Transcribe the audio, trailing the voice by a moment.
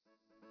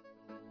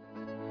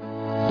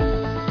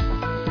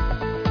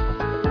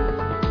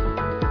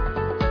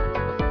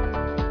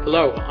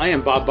Hello, I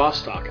am Bob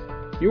Bostock.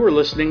 You are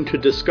listening to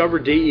Discover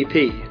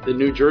DEP, the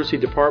New Jersey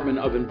Department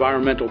of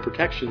Environmental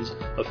Protection's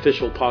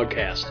official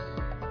podcast.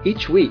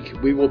 Each week,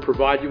 we will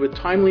provide you with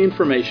timely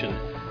information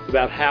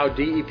about how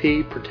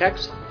DEP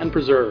protects and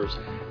preserves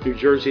New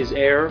Jersey's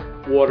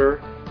air,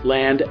 water,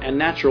 land, and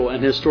natural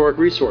and historic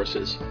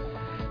resources.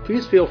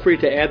 Please feel free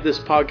to add this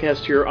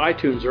podcast to your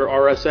iTunes or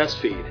RSS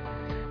feed.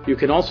 You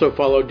can also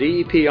follow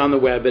DEP on the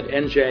web at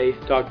nj.gov/DEP.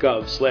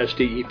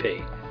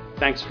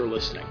 Thanks for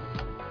listening.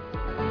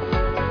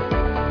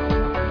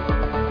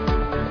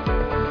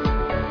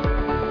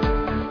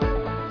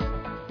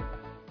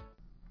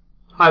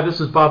 Hi,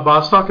 this is Bob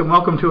Bostock, and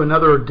welcome to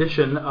another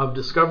edition of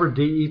Discover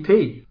DEP.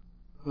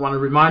 I want to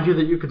remind you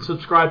that you can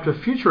subscribe to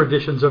future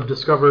editions of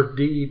Discover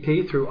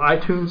DEP through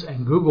iTunes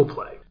and Google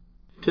Play.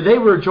 Today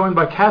we're joined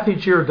by Kathy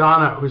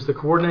Giordano, who's the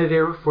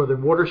coordinator for the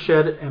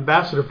Watershed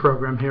Ambassador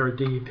Program here at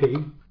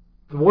DEP.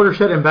 The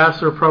Watershed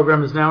Ambassador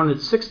Program is now in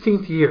its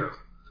 16th year,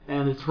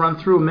 and it's run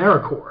through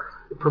AmeriCorps.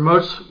 It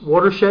promotes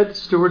watershed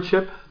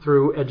stewardship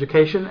through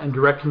education and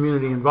direct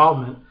community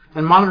involvement,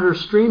 and monitors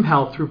stream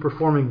health through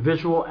performing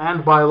visual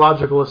and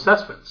biological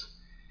assessments.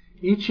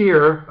 Each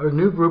year, a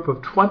new group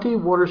of 20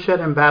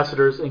 watershed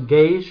ambassadors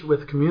engage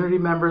with community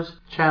members,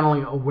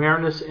 channeling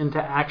awareness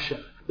into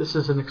action. This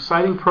is an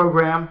exciting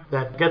program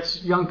that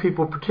gets young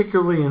people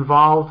particularly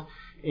involved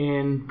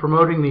in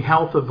promoting the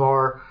health of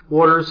our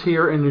waters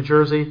here in New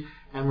Jersey,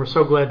 and we're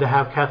so glad to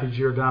have Kathy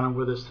Giordano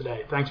with us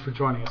today. Thanks for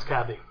joining us,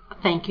 Kathy.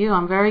 Thank you.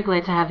 I'm very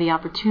glad to have the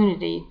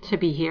opportunity to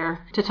be here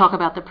to talk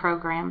about the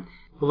program.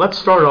 Well, let's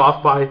start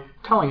off by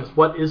telling us,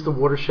 what is the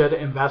Watershed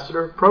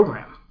Ambassador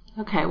Program?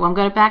 Okay, well, I'm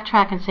going to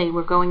backtrack and say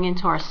we're going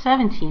into our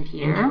 17th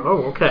year.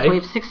 Oh, okay. So we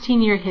have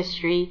 16-year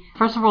history.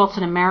 First of all, it's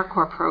an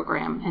AmeriCorps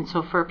program, and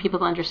so for people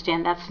to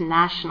understand, that's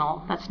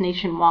national, that's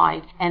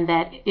nationwide, and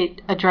that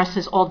it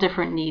addresses all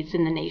different needs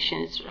in the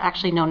nation. It's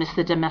actually known as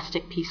the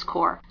Domestic Peace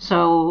Corps.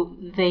 So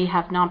they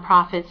have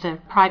nonprofits, a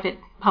private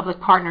public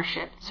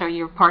partnership. So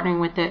you're partnering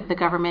with the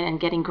government and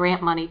getting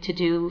grant money to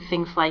do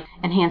things like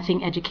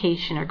enhancing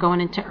education or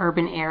going into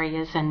urban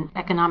areas and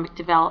economic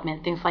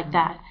development, things like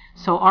that.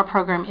 So our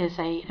program is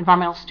a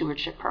environmental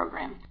stewardship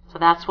program. So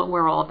that's what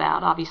we're all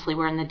about. Obviously,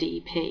 we're in the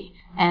DEP.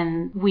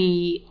 And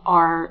we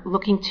are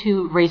looking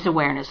to raise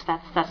awareness.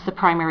 That's the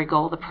primary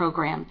goal of the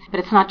program. But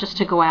it's not just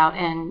to go out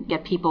and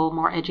get people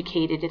more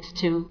educated. It's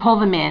to pull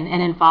them in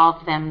and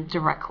involve them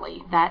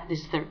directly. That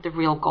is the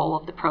real goal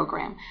of the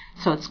program.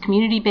 So it's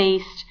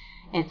community-based.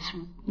 It's,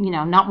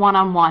 not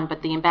one-on-one,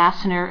 but the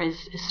ambassador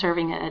is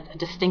serving a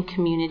distinct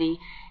community,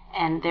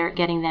 and they're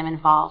getting them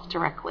involved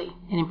directly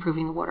in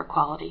improving the water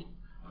quality.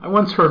 I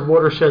once heard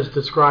watersheds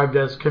described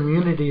as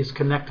communities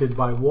connected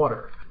by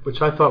water, which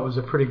I thought was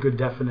a pretty good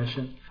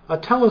definition.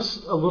 Tell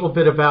us a little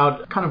bit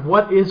about kind of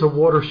what is a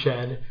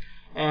watershed,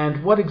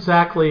 and what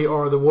exactly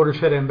are the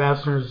watershed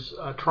ambassadors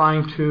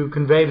trying to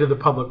convey to the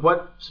public?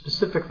 What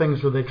specific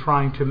things are they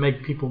trying to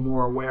make people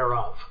more aware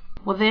of?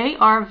 Well, they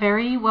are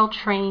very well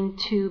trained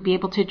to be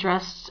able to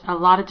address a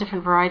lot of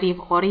different variety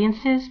of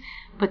audiences,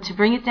 but to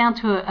bring it down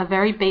to a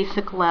very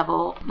basic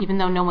level, even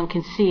though no one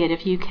can see it,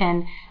 if you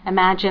can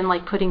imagine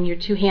like putting your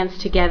two hands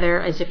together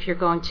as if you're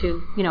going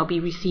to, be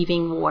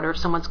receiving water,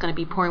 someone's going to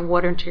be pouring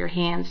water into your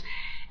hands,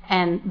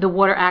 and the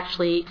water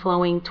actually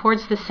flowing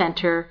towards the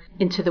center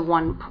into the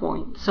one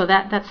point. So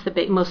that's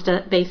the most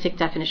basic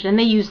definition. And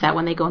they use that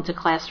when they go into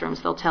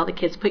classrooms. They'll tell the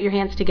kids, put your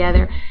hands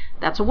together.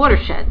 That's a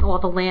watershed, all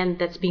the land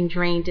that's being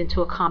drained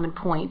into a common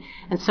point.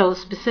 And so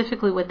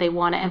specifically what they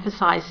want to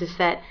emphasize is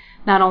that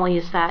not only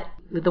is that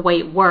the way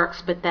it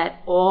works, but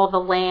that all the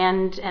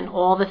land and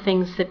all the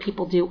things that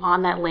people do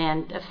on that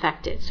land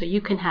affect it. So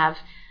you can have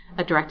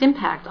a direct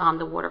impact on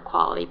the water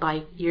quality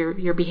by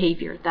your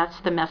behavior. That's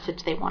the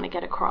message they want to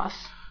get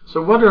across.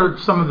 So what are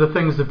some of the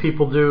things that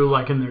people do,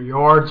 like in their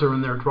yards or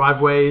in their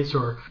driveways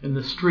or in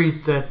the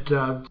street, that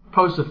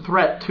pose a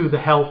threat to the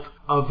health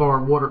of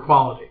our water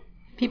quality?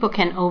 People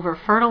can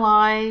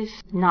over-fertilize,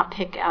 not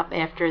pick up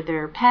after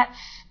their pets,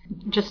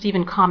 just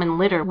even common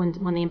litter.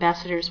 When the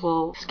ambassadors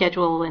will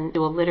schedule and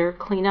do a litter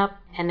cleanup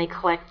and they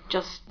collect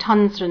just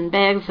tons and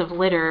bags of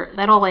litter,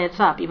 that all adds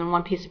up. Even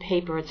one piece of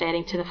paper, it's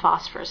adding to the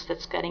phosphorus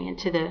that's getting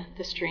into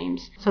the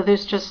streams. So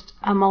there's just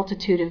a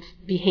multitude of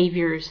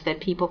behaviors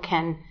that people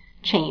can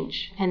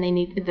change, and they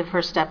need, the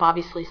first step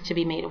obviously is to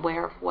be made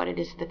aware of what it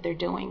is that they're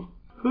doing.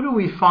 Who do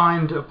we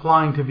find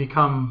applying to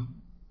become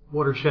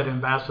watershed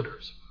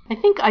ambassadors? I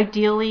think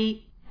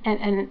ideally,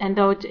 and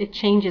though it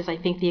changes, I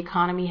think the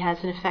economy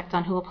has an effect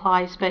on who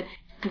applies, but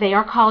they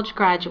are college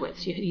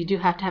graduates. You do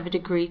have to have a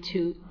degree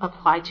to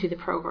apply to the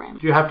program.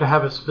 Do you have to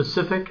have a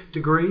specific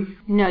degree?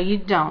 No, you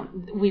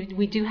don't.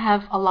 We do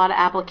have a lot of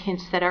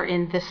applicants that are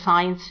in the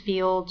science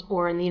field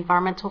or in the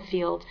environmental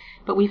field,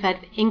 but we've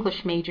had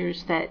English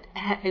majors that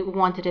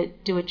wanted to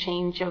do a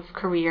change of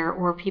career,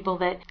 or people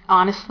that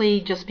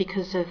honestly, just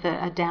because of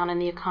a down in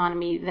the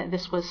economy, that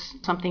this was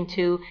something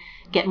to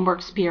get more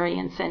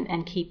experience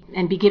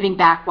and be giving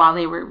back while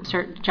they were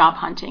job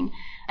hunting.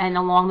 And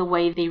along the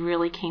way, they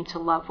really came to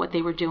love what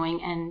they were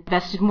doing and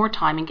invested more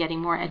time in getting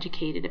more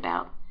educated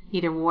about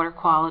either water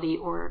quality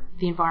or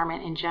the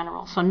environment in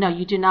general. So no,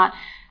 you do not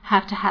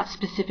have to have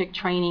specific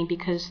training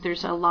because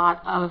there's a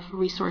lot of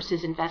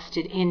resources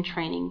invested in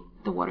training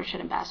the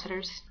watershed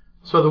ambassadors.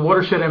 So the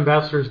watershed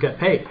ambassadors get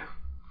paid?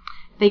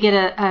 They get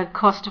a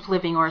cost of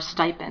living or a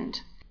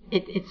stipend.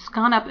 It's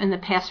gone up in the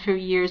past few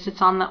years.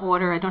 It's on the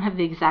order, I don't have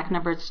the exact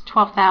number, it's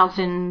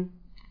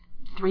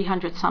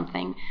 $12,300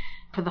 something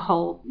for the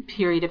whole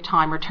period of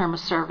time or term of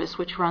service,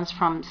 which runs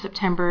from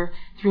September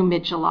through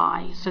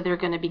mid-July. So they're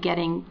going to be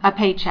getting a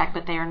paycheck,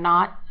 but they are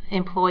not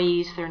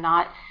employees.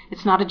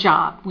 It's not a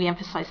job. We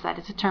emphasize that.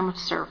 It's a term of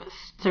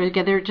service. So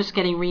they're just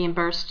getting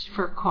reimbursed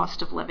for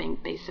cost of living,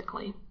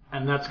 basically.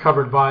 And that's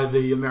covered by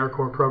the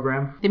AmeriCorps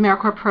program? The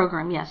AmeriCorps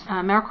program, yes.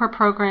 AmeriCorps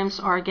programs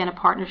are, again, a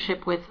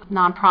partnership with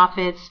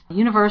nonprofits,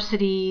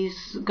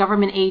 universities,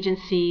 government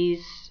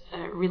agencies,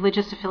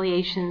 religious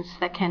affiliations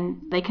they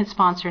can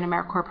sponsor an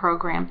AmeriCorps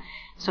program.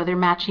 So they're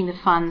matching the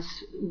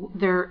funds,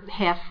 their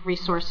half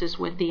resources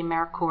with the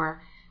AmeriCorps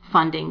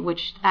funding,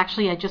 which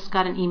actually I just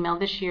got an email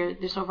this year.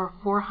 There's over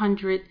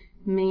 $400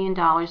 million in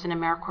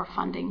AmeriCorps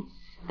funding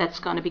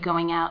that's going to be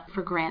going out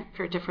for grant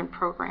for different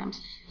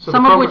programs. So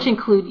some of which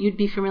include, you'd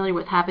be familiar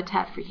with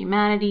Habitat for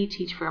Humanity,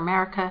 Teach for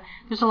America.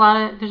 There's a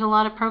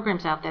lot of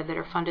programs out there that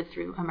are funded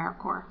through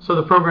AmeriCorps. So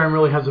the program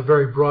really has a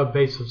very broad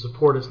base of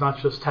support. It's not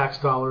just tax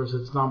dollars,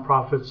 it's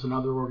nonprofits and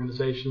other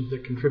organizations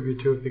that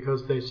contribute to it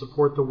because they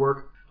support the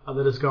work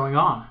that is going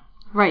on.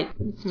 Right.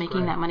 It's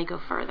making that money go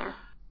further.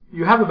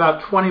 You have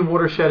about 20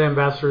 watershed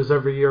ambassadors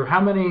every year. How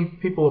many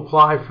people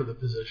apply for the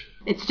position?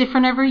 It's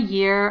different every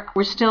year.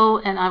 We're still,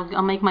 and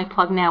I'll make my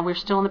plug now, we're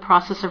still in the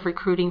process of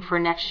recruiting for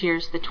next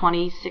year's, the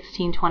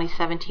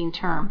 2016-2017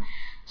 term.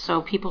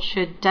 So people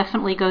should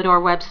definitely go to our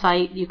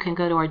website. You can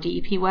go to our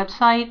DEP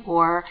website,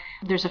 or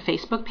there's a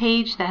Facebook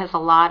page that has a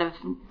lot of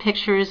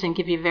pictures and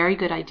give you a very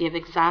good idea of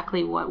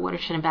exactly what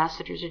watershed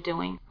ambassadors are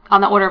doing. On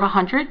the order of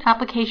 100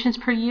 applications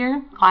per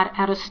year,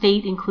 out of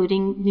state,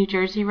 including New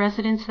Jersey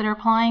residents that are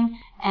applying.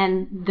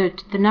 And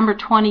the number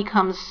 20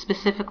 comes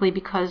specifically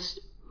because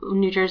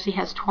New Jersey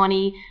has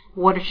 20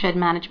 watershed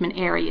management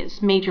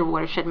areas, major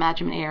watershed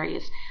management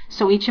areas.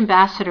 So each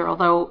ambassador,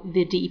 although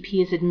the DEP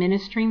is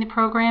administering the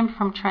program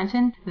from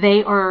Trenton,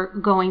 they are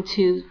going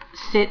to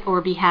sit or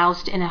be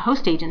housed in a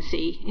host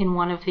agency in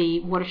one of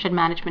the watershed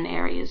management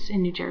areas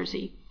in New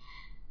Jersey.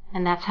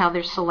 And that's how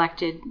they're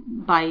selected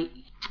by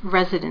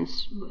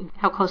residents,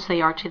 how close they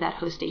are to that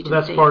host agency. So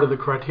that's part of the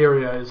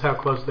criteria, is how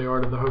close they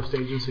are to the host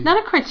agency? Not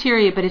a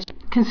criteria, but it's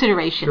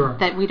consideration. Sure.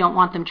 That we don't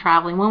want them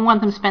traveling. We want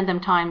them to spend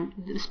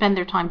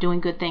their time doing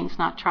good things,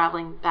 not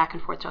traveling back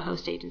and forth to a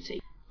host agency.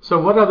 So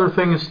what other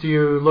things do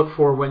you look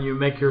for when you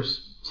make your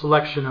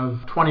selection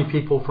of 20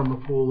 people from a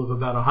pool of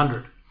about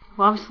 100?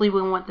 Well, obviously,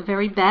 we want the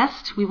very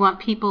best. We want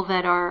people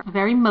that are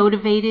very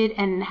motivated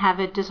and have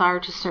a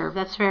desire to serve.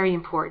 That's very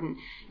important.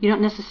 You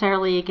don't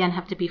necessarily, again,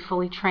 have to be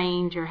fully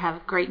trained or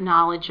have great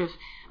knowledge of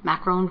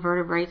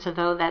macroinvertebrates,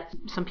 although that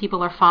some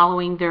people are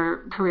following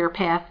their career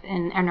path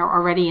and are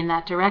already in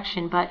that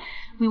direction. But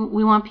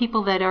we want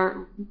people that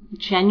are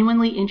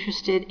genuinely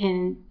interested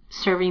in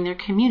serving their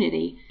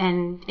community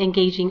and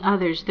engaging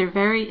others.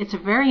 It's a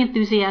very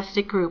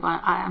enthusiastic group.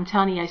 I'm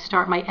telling you, I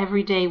start my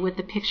every day with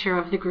a picture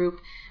of the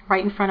group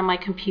right in front of my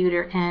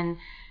computer, and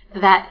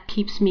that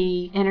keeps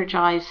me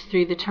energized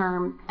through the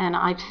term. And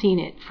I've seen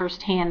it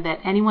firsthand that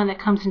anyone that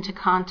comes into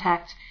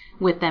contact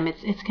with them,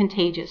 it's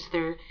contagious.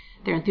 They're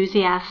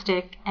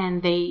enthusiastic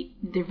and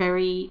they're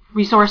very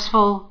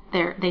resourceful.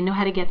 They know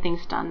how to get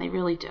things done. They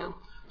really do.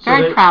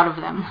 Very proud of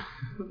them.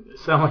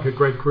 Sound like a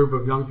great group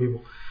of young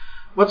people.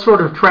 What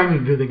sort of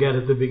training do they get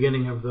at the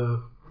beginning of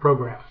the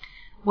program?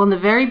 Well, in the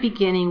very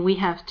beginning, we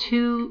have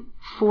 2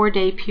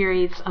 4-day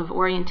periods of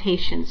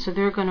orientation. So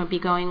they're going to be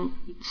going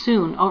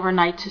soon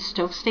overnight to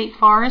Stoke State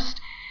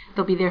Forest.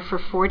 They'll be there for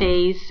 4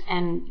 days,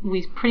 and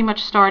we pretty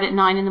much start at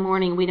 9 in the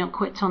morning. We don't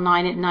quit till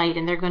 9 at night,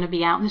 and they're going to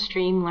be out in the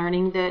stream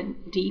learning the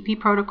DEP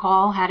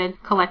protocol, how to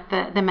collect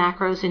the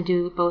macros and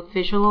do both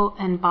visual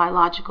and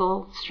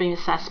biological stream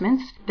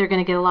assessments. They're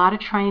going to get a lot of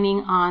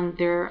training on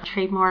their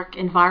trademark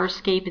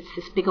Enviroscape. It's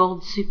this big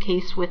old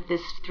suitcase with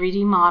this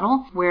 3D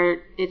model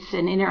where it's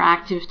an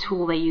interactive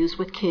tool they use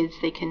with kids.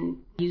 They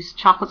can use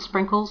chocolate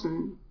sprinkles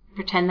and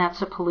pretend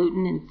that's a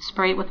pollutant and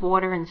spray it with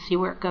water and see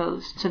where it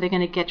goes. So they're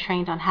going to get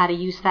trained on how to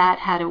use that,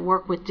 how to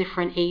work with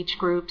different age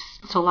groups.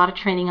 So a lot of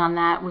training on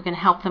that. We're going to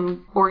help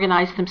them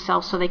organize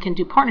themselves so they can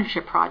do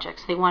partnership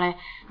projects. They want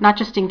to not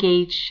just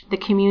engage the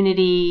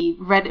community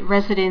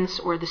residents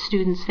or the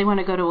students. They want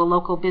to go to a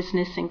local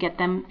business and get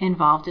them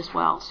involved as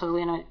well. So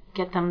we're going to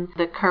get them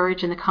the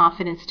courage and the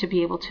confidence to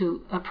be able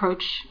to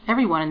approach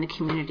everyone in the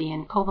community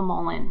and pull them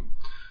all in.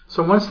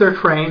 So once they're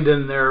trained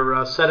and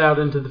they're set out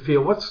into the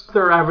field, what's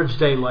their average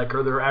day like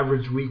or their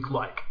average week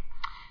like?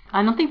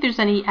 I don't think there's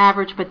any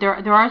average, but there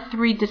are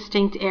 3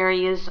 distinct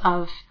areas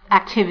of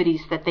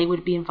activities that they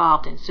would be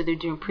involved in. So they're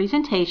doing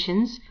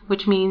presentations,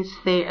 which means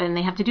they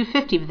have to do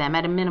 50 of them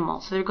at a minimal.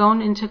 So they're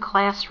going into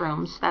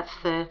classrooms. That's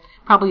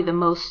probably the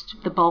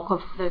bulk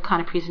of the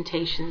kind of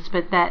presentations,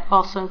 but that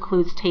also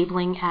includes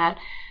tabling at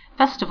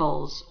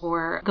festivals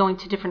or going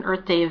to different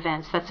Earth Day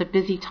events. That's a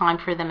busy time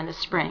for them in the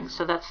spring.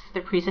 So that's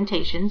their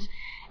presentations.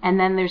 And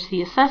then there's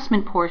the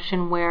assessment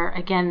portion where,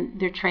 again,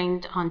 they're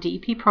trained on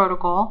DEP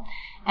protocol,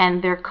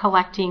 and they're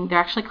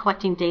actually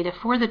collecting data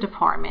for the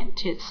department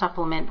to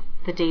supplement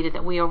the data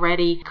that we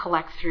already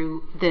collect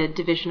through the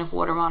Division of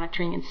Water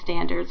Monitoring and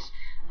Standards.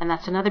 And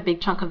that's another big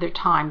chunk of their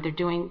time. They're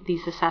doing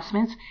these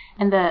assessments.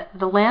 And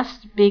the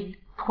last big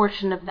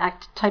portion of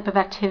that type of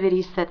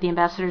activities that the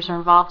ambassadors are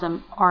involved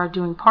in are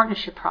doing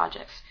partnership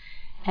projects.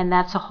 And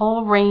that's a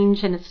whole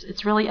range, and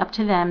it's really up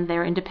to them.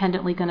 They're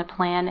independently going to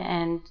plan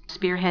and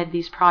spearhead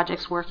these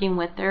projects, working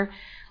with their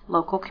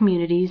local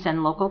communities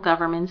and local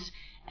governments.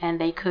 And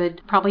they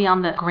could, probably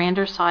on the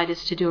grander side,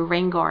 is to do a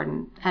rain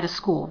garden at a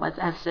school,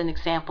 as an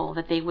example,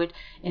 that they would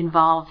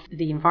involve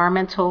the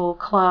environmental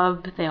club,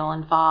 they'll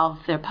involve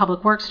their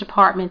public works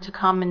department to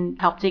come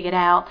and help dig it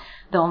out,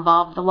 they'll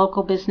involve the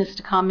local business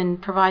to come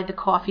and provide the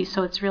coffee.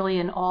 So it's really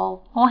an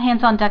all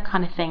hands on deck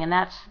kind of thing, and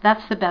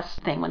that's the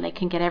best thing, when they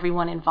can get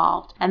everyone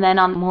involved. And then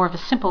on more of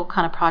a simple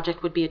kind of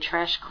project would be a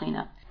trash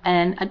cleanup.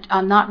 And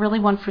I'm not really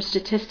one for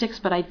statistics,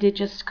 but I did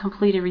just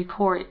complete a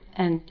report,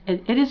 and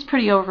it is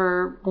pretty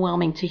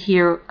overwhelming to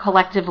hear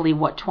collectively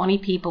what 20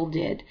 people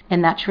did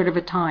in that short of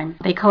a time.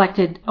 They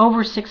collected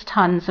over 6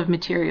 tons of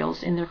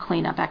materials in their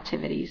cleanup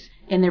activities.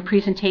 In their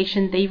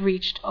presentation, they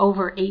reached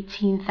over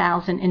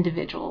 18,000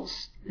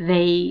 individuals.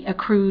 They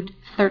accrued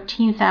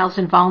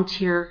 13,000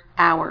 volunteer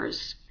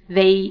hours.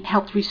 They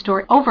helped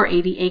restore over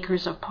 80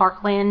 acres of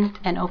parkland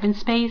and open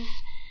space.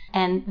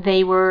 And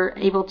they were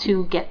able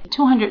to get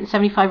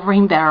 275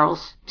 rain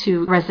barrels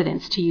to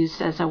residents to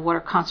use as a water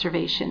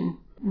conservation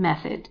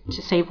method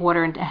to save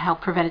water and to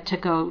help prevent it to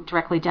go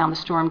directly down the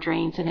storm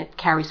drains, and it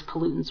carries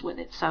pollutants with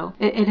it. So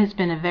it has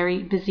been a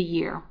very busy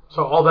year.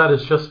 So all that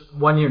is just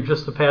 1 year,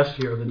 just the past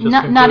year? That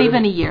just not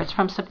even a year. It's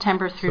from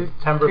September through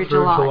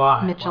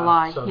July.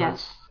 Mid-July, wow. So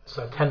yes.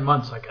 So 10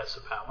 months, I guess,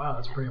 about. Wow,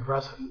 that's pretty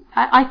impressive.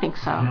 I think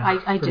so. Yeah,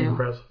 I do.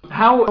 Impressive.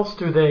 How else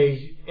do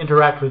they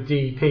interact with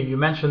DEP? You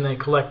mentioned they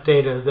collect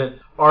data that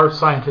our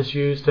scientists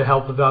use to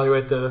help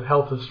evaluate the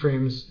health of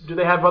streams. Do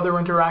they have other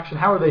interaction?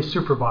 How are they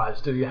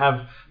supervised? Do you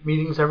have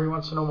meetings every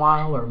once in a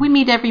while? Or? We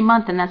meet every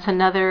month, and that's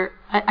another.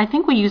 I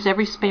think we use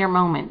every spare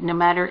moment, no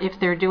matter if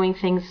they're doing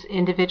things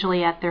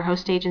individually at their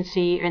host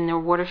agency, in their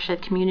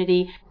watershed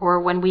community,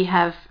 or when we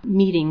have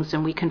meetings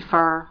and we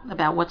confer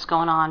about what's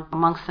going on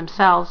amongst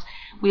themselves.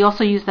 We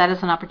also use that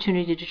as an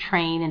opportunity to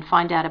train and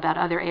find out about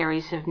other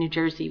areas of New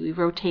Jersey. We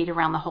rotate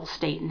around the whole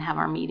state and have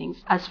our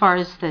meetings. As far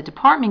as the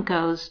department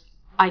goes,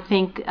 I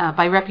think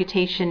by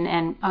reputation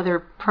and other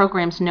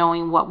programs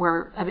knowing what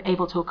we're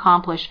able to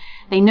accomplish,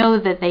 they know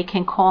that they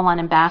can call on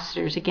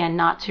ambassadors, again,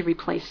 not to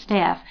replace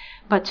staff,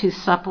 but to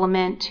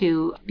supplement,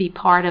 to be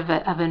part of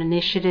an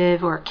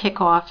initiative or a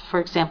kickoff.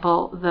 For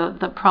example,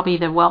 probably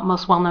the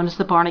most well-known is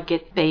the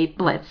Barnegat Bay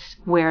Blitz,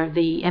 where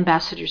the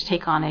ambassadors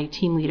take on a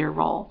team leader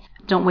role.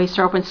 Don't Waste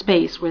Our Open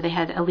Space, where they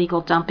had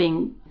illegal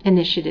dumping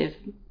initiative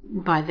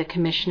by the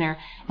commissioner,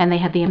 and they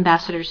had the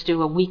ambassadors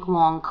do a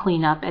week-long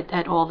cleanup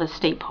at all the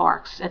state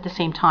parks at the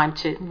same time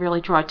to really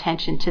draw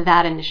attention to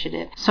that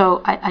initiative.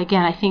 So I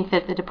think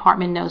that the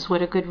department knows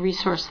what a good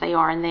resource they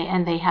are,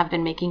 and they have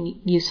been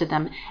making use of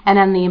them. And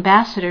on the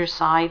ambassador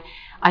side,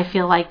 I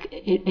feel like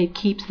it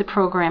keeps the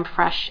program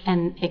fresh,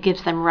 and it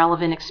gives them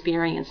relevant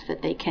experience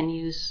that they can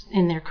use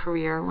in their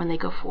career when they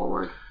go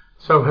forward.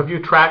 So have you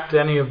tracked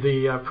any of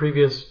the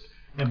previous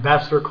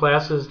ambassador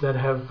classes that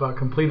have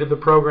completed the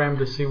program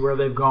to see where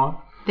they've gone?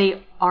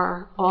 They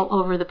are all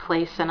over the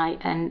place, and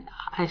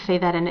I say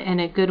that in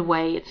a good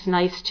way. It's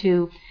nice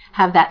to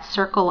have that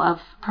circle of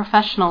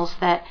professionals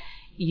that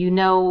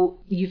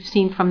you've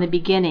seen from the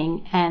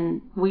beginning,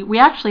 and we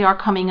actually are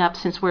coming up,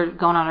 since we're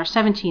going on our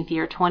 17th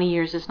year. 20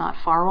 years is not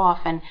far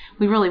off, and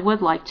we really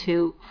would like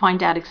to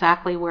find out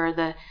exactly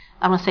where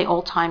I want to say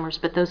old-timers,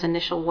 but those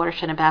initial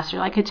watershed ambassadors.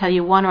 I could tell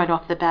you one right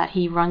off the bat.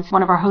 He runs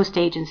one of our host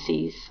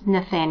agencies,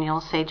 Nathaniel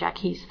Sajak.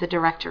 He's the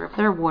director of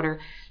their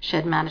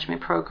watershed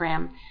management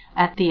program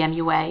at the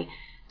MUA.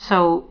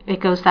 So it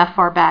goes that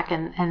far back,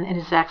 and it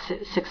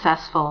is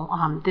successful.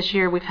 This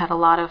year we've had a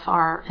lot of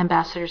our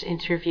ambassadors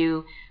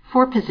interview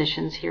for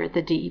positions here at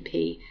the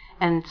DEP,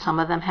 and some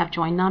of them have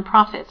joined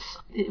nonprofits.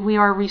 We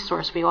are a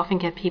resource. We often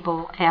get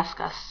people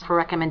ask us for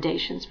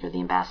recommendations for the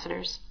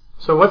ambassadors.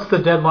 So what's the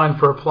deadline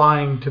for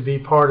applying to be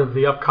part of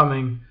the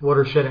upcoming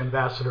Watershed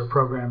Ambassador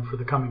Program for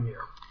the coming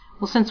year?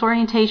 Well, since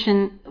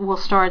orientation will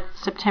start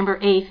September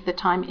 8th, the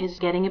time is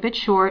getting a bit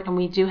short, and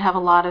we do have a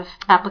lot of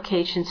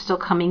applications still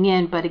coming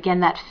in, but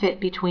again, that fit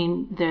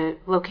between the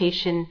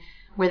location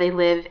where they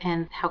live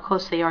and how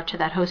close they are to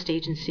that host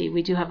agency.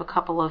 We do have a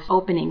couple of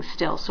openings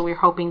still, so we're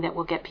hoping that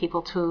we'll get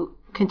people to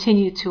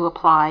continue to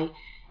apply,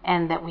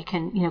 and that we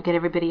can, get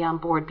everybody on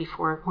board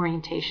before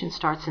orientation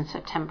starts in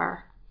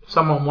September. If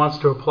someone wants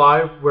to apply,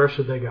 where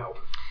should they go?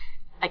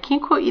 I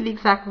can't quote you the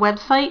exact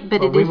website,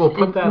 but it we is will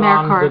put that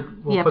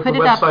AmeriCorps. we'll put the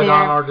website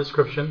on our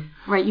description.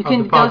 Right, you of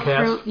can the go podcast.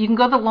 through. You can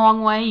go the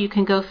long way. You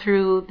can go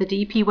through the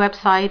DEP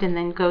website and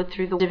then go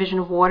through the Division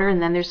of Water,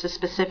 and then there's a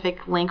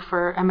specific link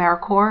for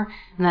AmeriCorps,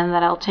 and then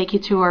that'll take you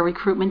to our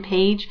recruitment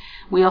page.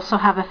 We also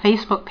have a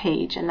Facebook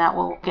page, and that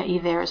will get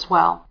you there as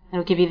well.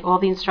 It'll give you all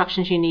the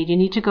instructions you need. You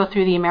need to go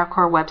through the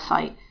AmeriCorps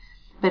website.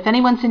 But if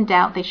anyone's in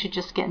doubt, they should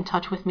just get in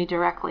touch with me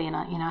directly and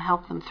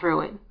help them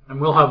through it.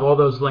 And we'll have all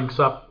those links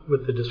up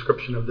with the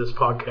description of this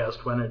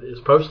podcast when it is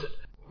posted.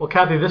 Well,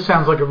 Kathy, this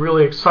sounds like a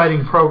really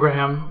exciting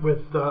program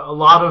with a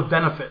lot of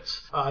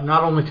benefits,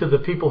 not only to the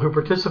people who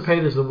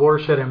participate as the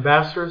Watershed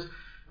Ambassadors,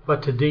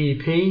 but to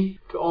DEP,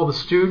 to all the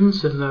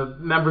students and the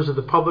members of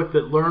the public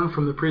that learn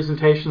from the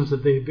presentations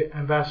that the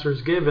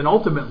ambassadors give, and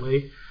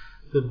ultimately,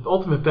 the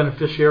ultimate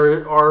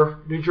beneficiary are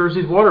New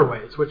Jersey's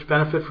waterways, which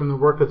benefit from the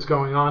work that's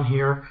going on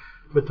here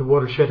with the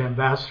Watershed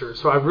Ambassadors.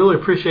 So I really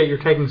appreciate your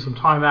taking some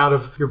time out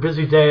of your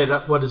busy day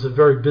at what is a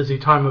very busy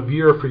time of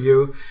year for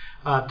you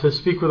to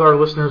speak with our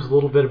listeners a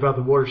little bit about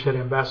the Watershed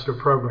Ambassador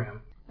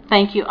Program.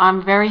 Thank you.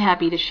 I'm very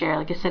happy to share.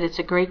 Like I said, it's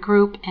a great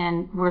group,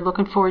 and we're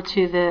looking forward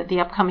to the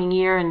upcoming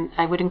year, and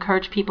I would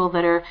encourage people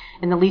that are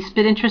in the least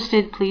bit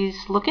interested, please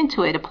look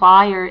into it,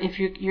 apply, or if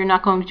you're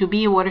not going to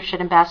be a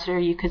Watershed Ambassador,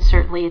 you could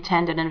certainly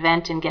attend an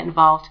event and get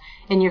involved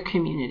in your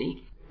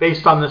community.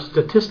 Based on the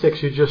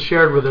statistics you just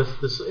shared with us,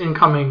 this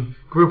incoming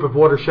group of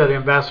Watershed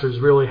Ambassadors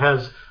really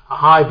has a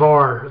high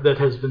bar that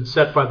has been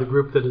set by the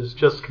group that has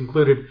just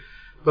concluded.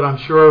 But I'm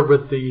sure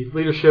with the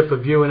leadership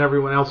of you and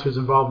everyone else who's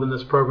involved in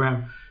this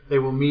program, they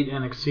will meet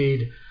and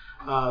exceed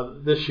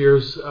this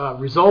year's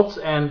results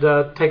and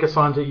take us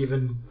on to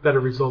even better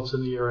results in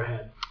the year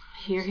ahead.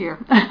 Hear, hear.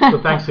 So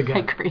thanks again.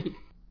 I agree.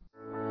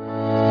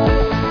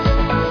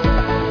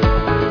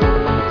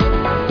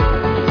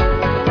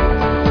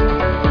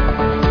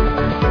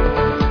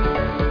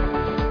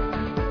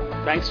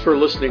 Thanks for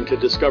listening to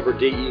Discover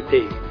DEP.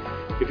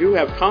 If you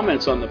have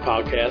comments on the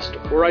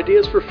podcast or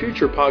ideas for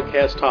future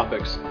podcast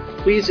topics,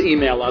 please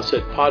email us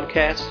at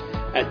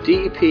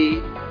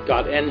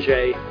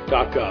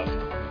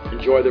podcast@dep.nj.gov.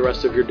 Enjoy the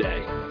rest of your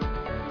day.